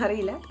കേട്ടിട്ടുണ്ടോ ഇല്ലെന്ന്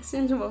അറിയില്ല,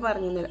 ഞാൻ ചുമ്മാ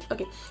പറഞ്ഞു തന്നില്ല.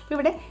 ഓക്കെ, അപ്പോൾ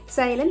ഇവിടെ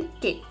സൈലൻറ്റ്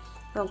കെ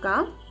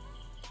നോക്കാം.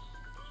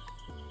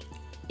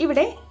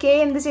 ഇവിടെ കെ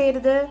എന്ത്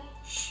ചെയ്യരുത്?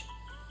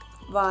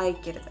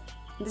 വായിക്കരുത്.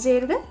 എന്ത്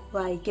ചെയ്യരുത്?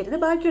 വായിക്കരുത്.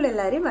 ബാക്കിയുള്ള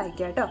എല്ലാവരെയും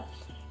വായിക്കാം കേട്ടോ.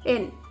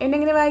 എൻ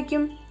എന്നെങ്ങനെ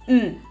വായിക്കും?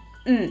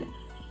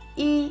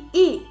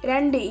 ഈ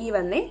രണ്ട് ഈ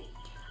വന്നേ.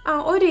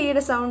 ഒരു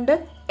ഈയുടെ സൗണ്ട്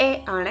എ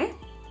ആണേ,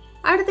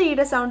 അടുത്ത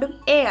ഈയുടെ സൗണ്ടും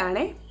എ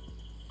ആണേ.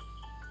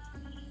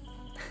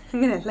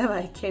 അങ്ങനെയല്ല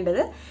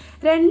വായിക്കേണ്ടത്.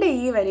 രണ്ട്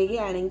ഈ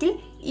വരികയാണെങ്കിൽ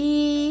ഈ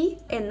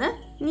എന്ന്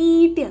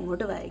നീട്ടി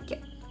അങ്ങോട്ട്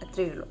വായിക്കാം.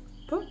 അത്രയേ ഉള്ളൂ.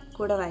 അപ്പോൾ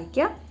കൂടെ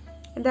വായിക്കാം.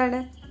 എന്താണ്?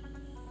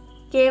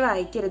 കെ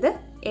വായിക്കരുത്,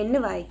 എന്ന്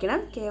വായിക്കണം.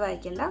 കെ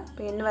വായിക്കണ്ട.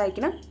 അപ്പോൾ എന്ന്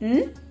വായിക്കണം.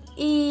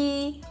 ഈ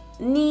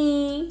നീ.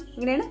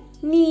 ഇങ്ങനെയാണ്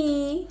നീ.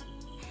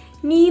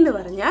 നീ എന്ന്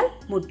പറഞ്ഞാൽ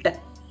മുട്ട്.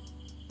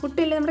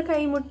 മുട്ടില്ലേ നമ്മുടെ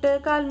കൈമുട്ട്,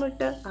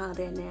 കാൽമുട്ട്,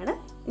 അത് തന്നെയാണ്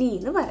നീ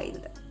എന്ന്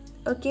പറയുന്നത്.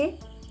 ഓക്കെ,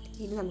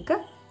 ഇനി നമുക്ക്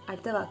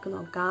അടുത്ത വാക്ക്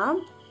നോക്കാം.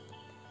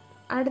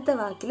 അടുത്ത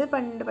വാക്കിൽ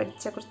പണ്ട്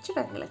പഠിച്ച കുറച്ച്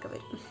കാര്യങ്ങളൊക്കെ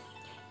വരും.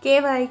 കെ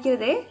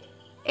വായിക്കരുതേ,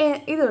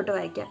 ഇത് തൊട്ട്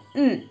വായിക്കാം.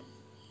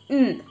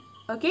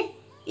 ഓക്കെ,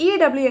 ഈ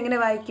ഡബ്ല്യു എങ്ങനെ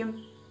വായിക്കും?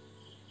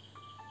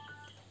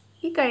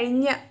 ഈ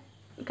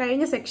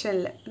കഴിഞ്ഞ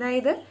സെക്ഷനിൽ,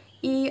 അതായത്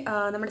ഈ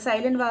നമ്മുടെ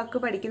സൈലൻറ്റ് വാക്ക്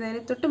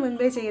പഠിക്കുന്നതിന് തൊട്ട്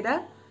മുൻപേ ചെയ്ത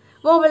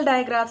വോവൽ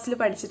ഡയഗ്രാഫ്സിൽ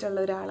പഠിച്ചിട്ടുള്ള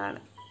ഒരാളാണ്.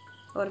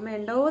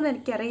 ഓർമ്മയുണ്ടോ എന്ന്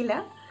എനിക്കറിയില്ല.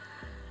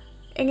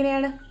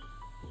 എങ്ങനെയാണ്?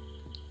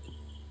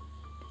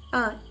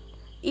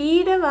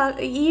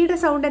 ഈയുടെ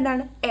സൗണ്ട്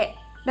എന്താണ്? എ.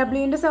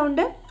 ഡബ്ല്യുവിൻ്റെ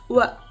സൗണ്ട് വ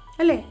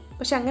അല്ലേ?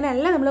 പക്ഷെ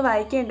അങ്ങനെയല്ല നമ്മൾ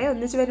വായിക്കേണ്ടത്.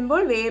 ഒന്നിച്ച്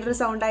വരുമ്പോൾ വേറൊരു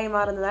സൗണ്ടായി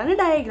മാറുന്നതാണ്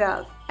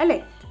ഡയഗ്രാഫ് അല്ലേ?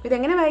 അപ്പോൾ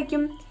ഇതെങ്ങനെ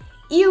വായിക്കും?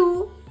 യു.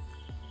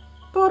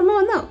 ഇപ്പോൾ ഓർമ്മ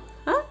വന്നോ?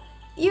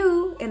 യു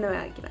എന്ന്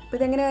വായിക്കണം. അപ്പോൾ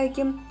ഇതെങ്ങനെ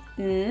വായിക്കും?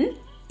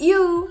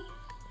 U.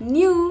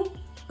 New.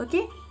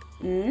 Okay,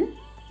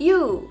 U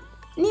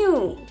new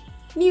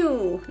new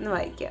എന്ന്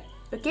വായിക്കുക.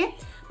 ഓക്കെ,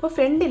 അപ്പോൾ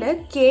ഫ്രണ്ടിൽ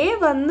കെ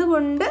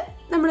വന്നുകൊണ്ട്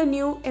നമ്മൾ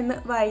ന്യൂ എന്ന്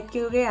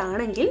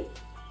വായിക്കുകയാണെങ്കിൽ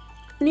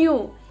ന്യൂ,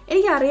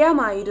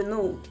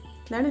 എനിക്കറിയാമായിരുന്നു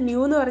എന്നാണ് ന്യൂ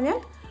എന്ന് പറഞ്ഞാൽ.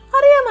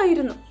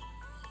 അറിയാമായിരുന്നു,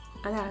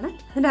 അതാണ്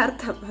അതിൻ്റെ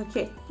അർത്ഥം.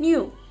 ഓക്കെ,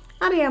 ന്യൂ,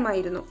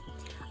 അറിയാമായിരുന്നു.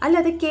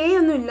 അല്ലാതെ കെ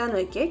ഒന്നും ഇല്ലയെന്ന്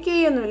വയ്ക്കുക. കെ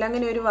ഒന്നുമില്ല,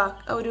 അങ്ങനെ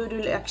ഒരു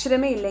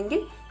അക്ഷരമേ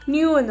ഇല്ലെങ്കിൽ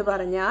ന്യൂ എന്ന്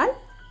പറഞ്ഞാൽ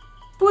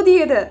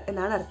പുതിയത്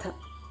എന്നാണ് അർത്ഥം.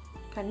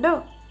 കണ്ടോ?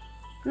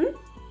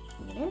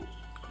 ഇങ്ങനെ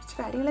കുറച്ച്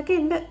കാര്യങ്ങളൊക്കെ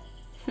ഉണ്ട്.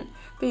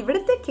 അപ്പോൾ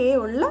ഇവിടുത്തെ കെ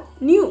ഉള്ള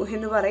ന്യൂ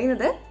എന്ന്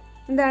പറയുന്നത്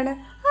എന്താണ്?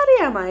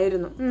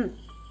 അറിയാമായിരുന്നു.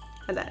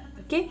 അതാണ്.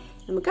 ഓക്കെ,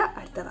 നമുക്ക്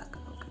അടുത്ത വാക്ക്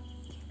നോക്കാം.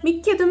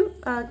 മിക്കതും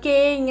കെ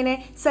ഇങ്ങനെ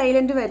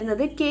സൈലൻറ്റ്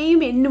വരുന്നത് കെയും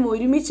എന്നും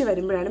ഒരുമിച്ച്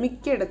വരുമ്പോഴാണ്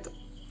മിക്കയിടത്തും.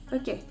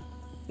 ഓക്കെ,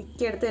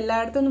 മിക്കയിടത്തും,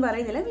 എല്ലായിടത്തും ഒന്നും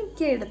പറയുന്നില്ല,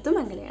 മിക്കയിടത്തും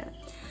അങ്ങനെയാണ്.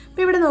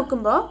 അപ്പോൾ ഇവിടെ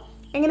നോക്കുമ്പോൾ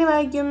എങ്ങനെ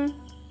വായിക്കും?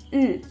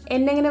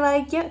 എന്നെങ്ങനെ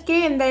വായിക്കുക? കെ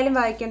എന്തായാലും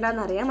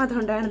വായിക്കേണ്ടെന്നറിയാം,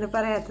 അതുകൊണ്ടാണ് ഇത്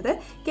പറയാത്തത്.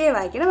 കെ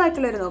വായിക്കണം,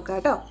 ബാക്കിയുള്ളവർ നോക്കാം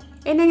കേട്ടോ.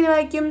 എന്നെങ്ങനെ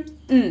വായിക്കും?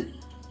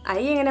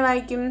 ഐ എങ്ങനെ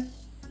വായിക്കും?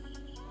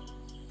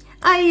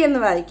 ഐ എന്ന്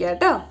വായിക്കുക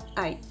കേട്ടോ.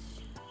 ഐ.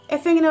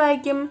 എഫ് എങ്ങനെ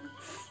വായിക്കും?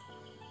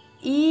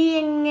 ഇ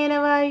എങ്ങനെ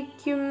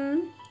വായിക്കും?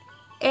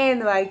 എ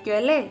എന്ന് വായിക്കും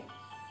അല്ലേ?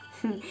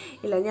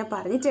 ഇല്ല, ഞാൻ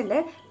പറഞ്ഞിട്ടുണ്ട്,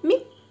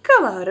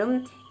 മിക്കവാറും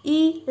ഈ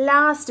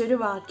ലാസ്റ്റ്, ഒരു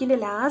വാക്കിൻ്റെ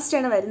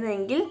ലാസ്റ്റാണ്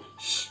വരുന്നതെങ്കിൽ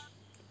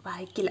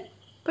വായിക്കില്ല.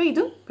 അപ്പോൾ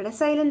ഇതും ഇവിടെ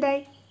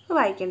സൈലൻ്റായി,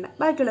 വായിക്കണ്ട.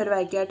 ബാക്കിയുള്ളവർ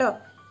വായിക്കുക കേട്ടോ.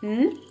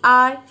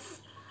 ഐ.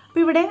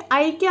 അപ്പോൾ ഇവിടെ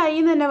ഐക്ക് ഐ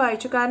എന്ന് തന്നെ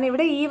വായിച്ചു, കാരണം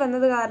ഇവിടെ ഈ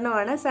വന്നത്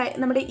കാരണമാണ്.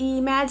 നമ്മുടെ ഈ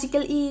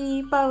മാജിക്കൽ ഈ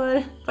പവർ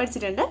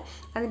പഠിച്ചിട്ടുണ്ട്,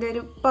 അതിൻ്റെ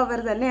ഒരു പവർ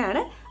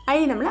തന്നെയാണ്. ഐ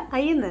നമ്മൾ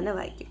ഐ എന്ന് തന്നെ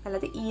വായിക്കും,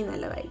 അല്ലാതെ ഈ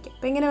എന്നല്ല വായിക്കും.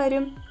 അപ്പോൾ എങ്ങനെ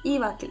വരും ഈ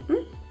വാക്കിൽ?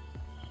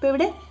 അപ്പോൾ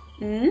ഇവിടെ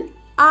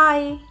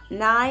ഐ,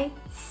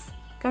 നൈഫ്.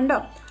 കണ്ടോ?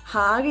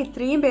 ആകെ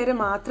ഇത്രയും പേര്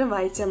മാത്രം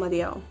വായിച്ചാൽ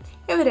മതിയാവും.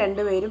 ഇവർ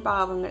രണ്ടുപേരും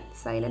പാവങ്ങൾ,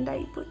 സൈലൻ്റ്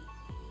ആയിപ്പോയി.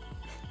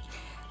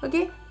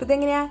 ഓക്കെ, അപ്പോൾ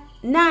ഇതെങ്ങനെയാ?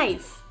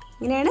 നൈഫ്.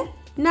 ഇങ്ങനെയാണ്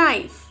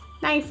നൈഫ്.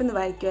 നൈഫ് എന്ന്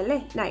വായിക്കും അല്ലേ?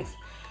 നൈഫ്.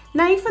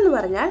 നൈഫ് എന്ന്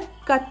പറഞ്ഞാൽ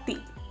കത്തി.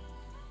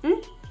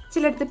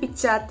 ചിലടത്ത്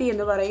പിച്ചാത്തി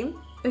എന്ന് പറയും.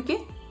 ഓക്കെ,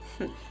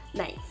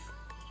 നൈഫ്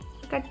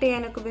കട്ട്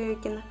ചെയ്യാനൊക്കെ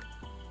ഉപയോഗിക്കുന്ന,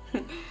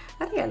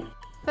 അറിയാലോ.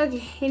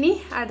 ഓക്കെ, ഇനി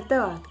അടുത്ത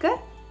വാക്ക്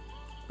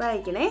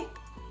വായിക്കണേ.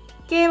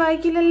 കെ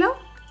വായിക്കില്ലല്ലോ?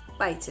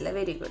 വായിച്ചില്ല,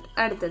 വെരി ഗുഡ്.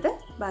 അടുത്തത്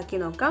ബാക്കി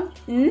നോക്കാം.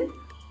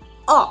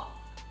 ഓ.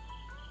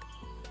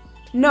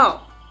 നോ.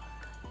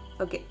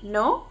 Okay,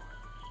 no.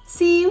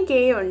 സിയും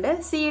കെയും ഉണ്ട്.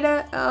 സിയുടെ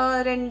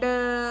രണ്ട്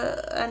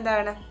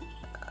എന്താണ്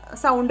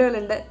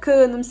സൗണ്ടുകളുണ്ട്. ക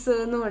എന്നും സ്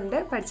എന്നും ഉണ്ട്,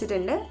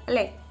 പഠിച്ചിട്ടുണ്ട്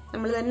അല്ലേ?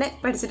 നമ്മൾ തന്നെ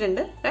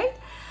പഠിച്ചിട്ടുണ്ട്, റൈറ്റ്?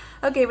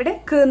 ഓക്കെ, ഇവിടെ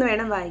ക എന്ന്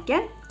വേണം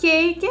വായിക്കാൻ.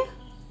 കേക്ക്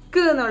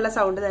ക എന്നുള്ള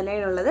സൗണ്ട്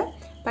തന്നെയാണുള്ളത്.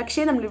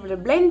 പക്ഷേ നമ്മളിവിടെ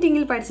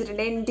ബ്ലെൻഡിങ്ങിൽ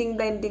പഠിച്ചിട്ടുണ്ട്,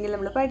 ബ്ലെൻഡിങ്ങിൽ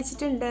നമ്മൾ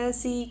പഠിച്ചിട്ടുണ്ട്.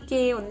 സി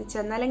കെ ഒന്നിച്ച്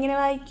വന്നാൽ എങ്ങനെ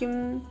വായിക്കും?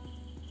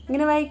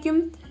 എങ്ങനെ വായിക്കും?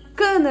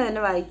 ക എന്ന്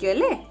തന്നെ വായിക്കും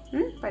അല്ലേ?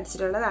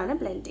 പഠിച്ചിട്ടുള്ളതാണ്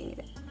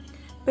ബ്ലെൻഡിങ്ങിൽ.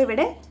 അപ്പോൾ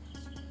ഇവിടെ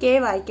കെ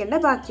വായിക്കേണ്ട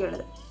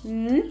ബാക്കിയുള്ളത്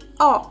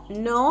ഓ,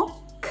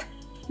 നോക്ക്,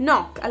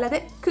 നോക്ക്, അല്ലാതെ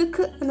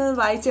ക്ക് എന്നത്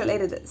വായിച്ചു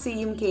കളയരുത്.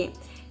 സിയും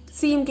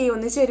കെയും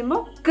ഒന്നിച്ച്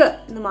വരുമ്പോൾ ക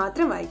എന്ന്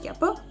മാത്രം വായിക്കുക.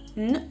 അപ്പോൾ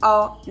ഓ,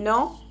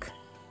 നോക്ക്,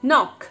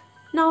 നോക്ക്,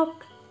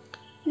 നോക്ക്,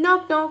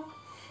 നോക്ക്, നോക്ക്,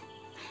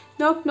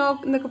 നോക്ക്,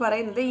 നോക്ക് എന്നൊക്കെ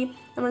പറയുന്നത് ഈ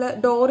നമ്മൾ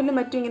ഡോറിലും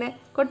മറ്റും ഇങ്ങനെ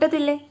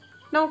കൊട്ടത്തില്ലേ?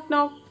 നോക്ക്,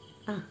 നോക്ക്,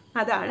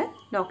 അതാണ്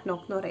നോക്ക്,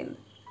 നോക്ക് എന്ന് പറയുന്നത്.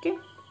 ഓക്കെ,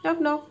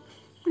 നോക്ക്, നോക്ക്.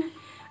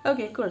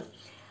 Okay, cool.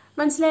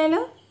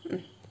 മനസ്സിലായല്ലോ?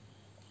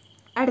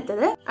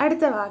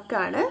 അടുത്ത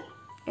വാക്കാണ്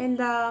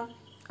എന്താ?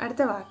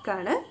 അടുത്ത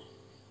വാക്കാണ്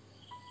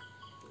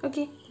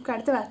ഓക്കെ, നമുക്ക്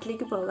അടുത്ത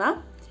വാക്കിലേക്ക് പോകാം.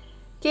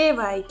 കെ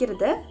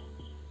വായിക്കരുത്,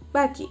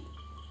 ബാക്കി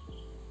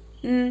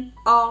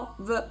ഓ,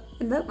 വ്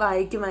എന്ന്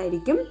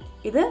വായിക്കുമായിരിക്കും.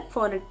 ഇത്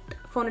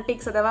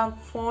ഫോണറ്റിക്സ് അഥവാ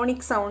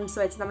ഫോണിക് സൗണ്ട്സ്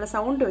വെച്ച് നമ്മൾ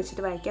സൗണ്ട്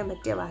വെച്ചിട്ട് വായിക്കാൻ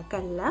പറ്റിയ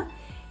വാക്കല്ല.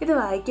 ഇത്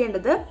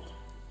വായിക്കേണ്ടത്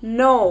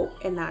നോ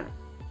എന്നാണ്.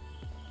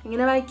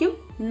 ഇങ്ങനെ വായിക്കും,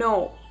 നോ.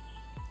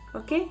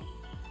 ഓക്കെ,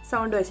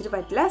 സൗണ്ട് വെച്ചിട്ട്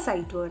പറ്റില്ല,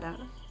 സൈറ്റ്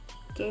വേർഡാണ്.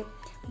 ഓക്കെ,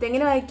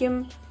 ഇതെങ്ങനെ വായിക്കും?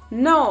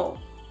 നോ.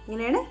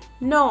 ഇങ്ങനെയാണ്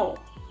നോ.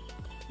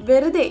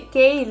 വെറുതെ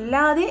കെ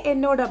ഇല്ലാതെ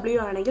NOW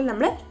ആണെങ്കിൽ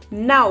നമ്മൾ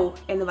നൗ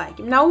എന്ന്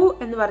വായിക്കും. നൗ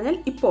എന്ന് പറഞ്ഞാൽ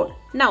ഇപ്പോൾ,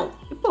 നൗ,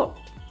 ഇപ്പോൾ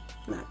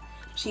എന്നാണ്.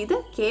 പക്ഷെ ഇത്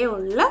കെ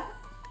ഉള്ള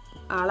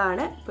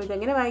ആളാണ്. അപ്പോൾ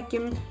ഇതെങ്ങനെ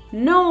വായിക്കും?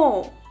 No,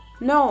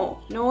 no.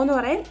 നോ എന്ന്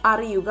പറയാൻ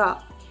അറിയുക.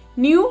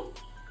 ന്യൂ,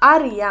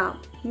 അറിയാം.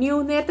 ന്യൂ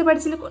നേരത്തെ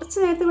പഠിച്ചില്ല, കുറച്ച്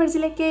നേരത്തെ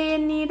പഠിച്ചില്ലേ?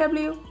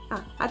 KNEW.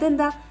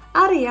 അതെന്താ?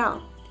 അറിയാം.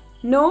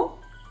 നോ,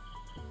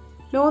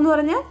 നോ എന്ന്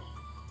പറഞ്ഞാൽ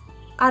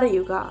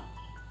അറിയുക.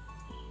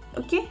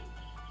 Okay,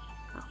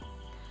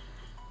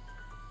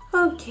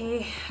 okay.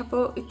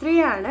 അപ്പോൾ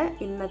ഇത്രയാണ്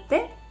ഇന്നത്തെ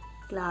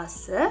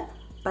ക്ലാസ്.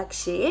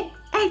 പക്ഷേ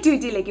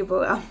ആക്ടിവിറ്റിയിലേക്ക്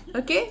പോകാം.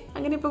 ഓക്കെ,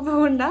 അങ്ങനെ ഇപ്പോൾ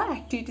പോകണ്ട,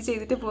 ആക്ടിവിറ്റി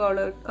ചെയ്തിട്ട്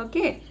പോകാവുള്ളൂ.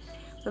 ഓക്കെ,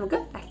 നമുക്ക്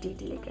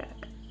ആക്ടിവിറ്റിയിലേക്ക്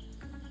കിടക്കാം.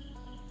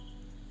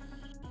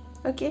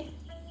 ഓക്കെ,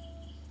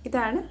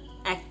 ഇതാണ്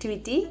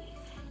ആക്ടിവിറ്റി.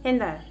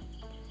 എന്താണ്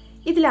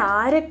ഇതിൽ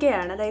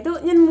ആരൊക്കെയാണ്? അതായത്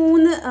ഞാൻ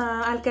 3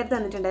 ആൾക്കാർ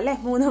തന്നിട്ടുണ്ട് അല്ലേ?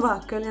 3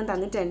 വാക്കുകൾ ഞാൻ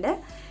തന്നിട്ടുണ്ട്.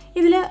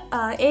 ഇതിൽ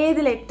ഏത്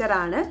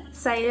ലെറ്ററാണ്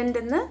സൈലൻ്റ്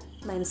എന്ന്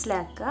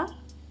മനസ്സിലാക്കുക.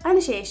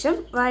 അതിനുശേഷം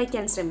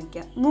വായിക്കാൻ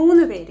ശ്രമിക്കുക.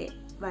 3 പേരെ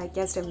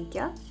വായിക്കാൻ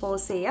ശ്രമിക്കുക.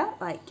 പോസ് ചെയ്യുക,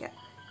 വായിക്കുക.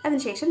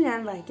 അതിനുശേഷം ഞാൻ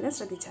വായിക്കുന്നത്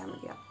ശ്രദ്ധിച്ചാൽ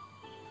മതിയാ.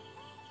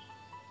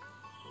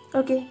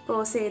 ഓക്കെ,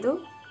 പോസ് ചെയ്തു,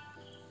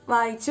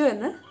 വായിച്ചു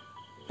എന്ന്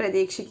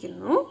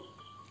പ്രതീക്ഷിക്കുന്നു.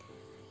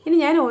 ഇനി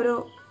ഞാൻ ഓരോ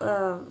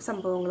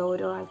സംഭവങ്ങളോ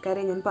ഓരോ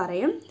ആൾക്കാരെ ഞാൻ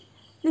പറയും.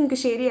 നിങ്ങൾക്ക്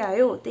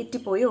ശരിയായോ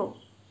തെറ്റിപ്പോയോ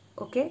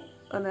ഒക്കെ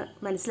ഒന്ന്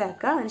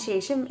മനസ്സിലാക്കുക.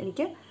 അതിനുശേഷം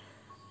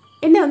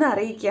എന്നെ ഒന്ന്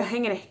അറിയിക്കുക.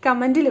 എങ്ങനെ?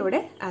 കമൻറ്റിലൂടെ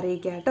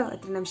അറിയിക്കുക കേട്ടോ.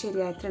 എത്രണ്ണം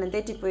ശരിയായ എത്രണ്ണം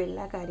തെറ്റിപ്പോയി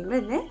എല്ലാ കാര്യങ്ങളും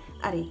എന്നെ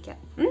അറിയിക്കുക.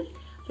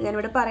 അപ്പോൾ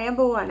ഞാനിവിടെ പറയാൻ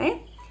പോവുകയാണേ.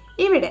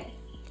 ഇവിടെ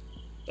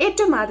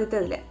ഏറ്റവും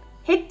ആദ്യത്തേതിൽ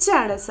H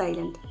ആണ്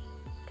സൈലൻറ്റ്.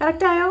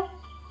 കറക്റ്റായോ?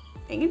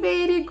 എങ്കിൽ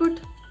വെരി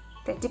ഗുഡ്.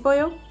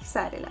 തെറ്റിപ്പോയോ?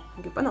 സാരമില്ല,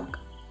 നമുക്കിപ്പോൾ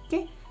നോക്കാം. ഓക്കെ,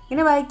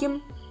 ഇങ്ങനെ വായിക്കും.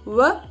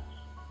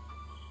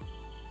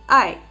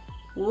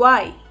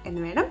 വൈ എന്ന്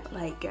വേണം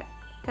വായിക്കാൻ.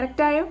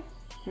 കറക്റ്റായോ?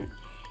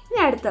 ഇനി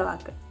അടുത്ത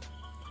വാക്ക്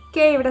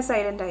കെ ഇവിടെ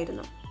സൈലൻ്റ്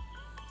ആയിരുന്നു.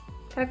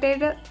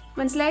 കറക്റ്റായിട്ട്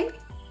മനസ്സിലായി?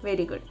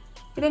 Very good.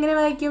 ഇതെങ്ങനെ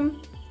വായിക്കും?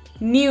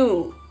 ന്യൂ.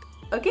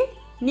 ഓക്കെ,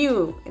 ന്യൂ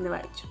എന്ന്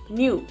വായിച്ചു.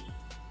 ന്യൂ.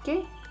 ഓക്കെ,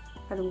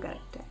 അതും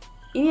കറക്റ്റായി.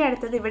 ഇനി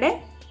അടുത്തത് ഇവിടെ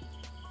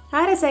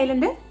ആരാ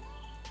സൈലൻ്റ്?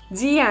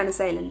 ജി ആണ്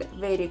സൈലൻ്റ്.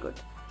 Very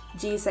good.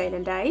 ജി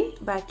സൈലൻ്റായി.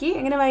 ബാക്കി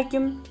എങ്ങനെ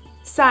വായിക്കും?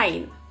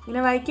 സൈൻ.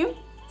 ഇങ്ങനെ വായിക്കും,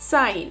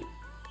 സൈൻ.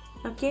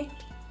 ഓക്കെ,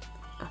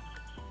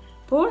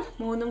 അപ്പോൾ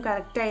 3ഉം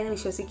കറക്റ്റായി എന്ന്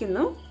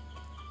വിശ്വസിക്കുന്നു.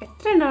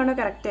 എത്ര എണ്ണമാണോ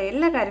കറക്റ്റായി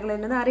എല്ലാ കാര്യങ്ങളും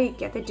എന്നെ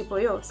അറിയിക്കുക.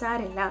 തെറ്റിപ്പോയോ?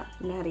 സാരമില്ല,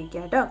 എന്നെ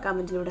അറിയിക്കുക കേട്ടോ.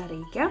 കമൻറ്റിലൂടെ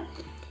അറിയിക്കുക.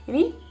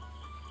 ഇനി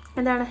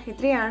എന്താണ്?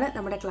 ഇത്രയാണ്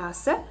നമ്മുടെ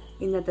ക്ലാസ്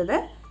ഇന്നത്തേത്.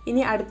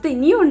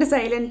 ഇനിയും ഉണ്ട്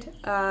സൈലൻറ്റ്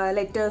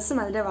ലെറ്റേഴ്സും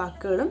അതിൻ്റെ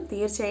വാക്കുകളും.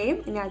 തീർച്ചയായും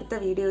ഇനി അടുത്ത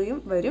വീഡിയോയും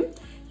വരും,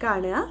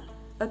 കാണുക.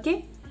 ഓക്കെ,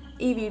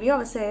 ഈ വീഡിയോ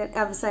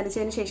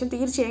അവസാനിച്ചതിന് ശേഷം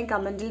തീർച്ചയായും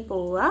കമൻറ്റിൽ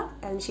പോവുക.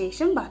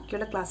 അതിനുശേഷം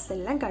ബാക്കിയുള്ള ക്ലാസ്സസ്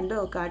എല്ലാം കണ്ടു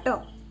നോക്കുക കേട്ടോ.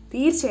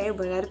 തീർച്ചയായും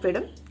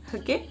ഉപകാരപ്പെടും.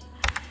 ഓക്കെ,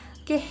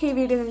 ഈ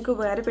വീഡിയോ നിങ്ങൾക്ക്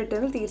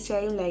ഉപകാരപ്പെട്ടെങ്കിൽ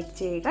തീർച്ചയായും ലൈക്ക്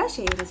ചെയ്യുക,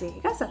 ഷെയർ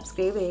ചെയ്യുക,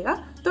 സബ്സ്ക്രൈബ് ചെയ്യുക.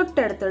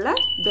 തൊട്ടടുത്തുള്ള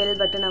ബെൽ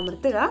ബട്ടൺ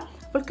അമർത്തുക.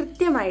 അപ്പോൾ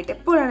കൃത്യമായിട്ട്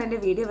എപ്പോഴാണ് എൻ്റെ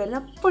വീഡിയോ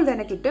വരുന്നത് അപ്പോൾ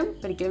തന്നെ കിട്ടും.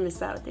 ഒരിക്കലും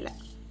മിസ്സാവത്തില്ല.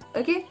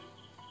 ഓക്കെ,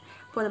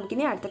 അപ്പോൾ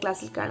നമുക്കിനി അടുത്ത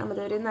ക്ലാസ്സിൽ കാണാം.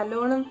 അതുവരെ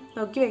നല്ലോണം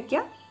നോക്കി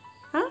വയ്ക്കുക.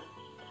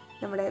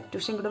 നമ്മുടെ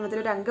ട്യൂഷൻ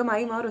കുടുംബത്തിലൊരു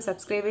അംഗമായി മാറും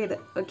സബ്സ്ക്രൈബ് ചെയ്ത്.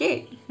 ഓക്കെ,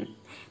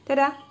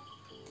 തരാ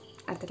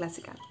അടുത്ത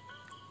ക്ലാസ്സിൽ കാണാം.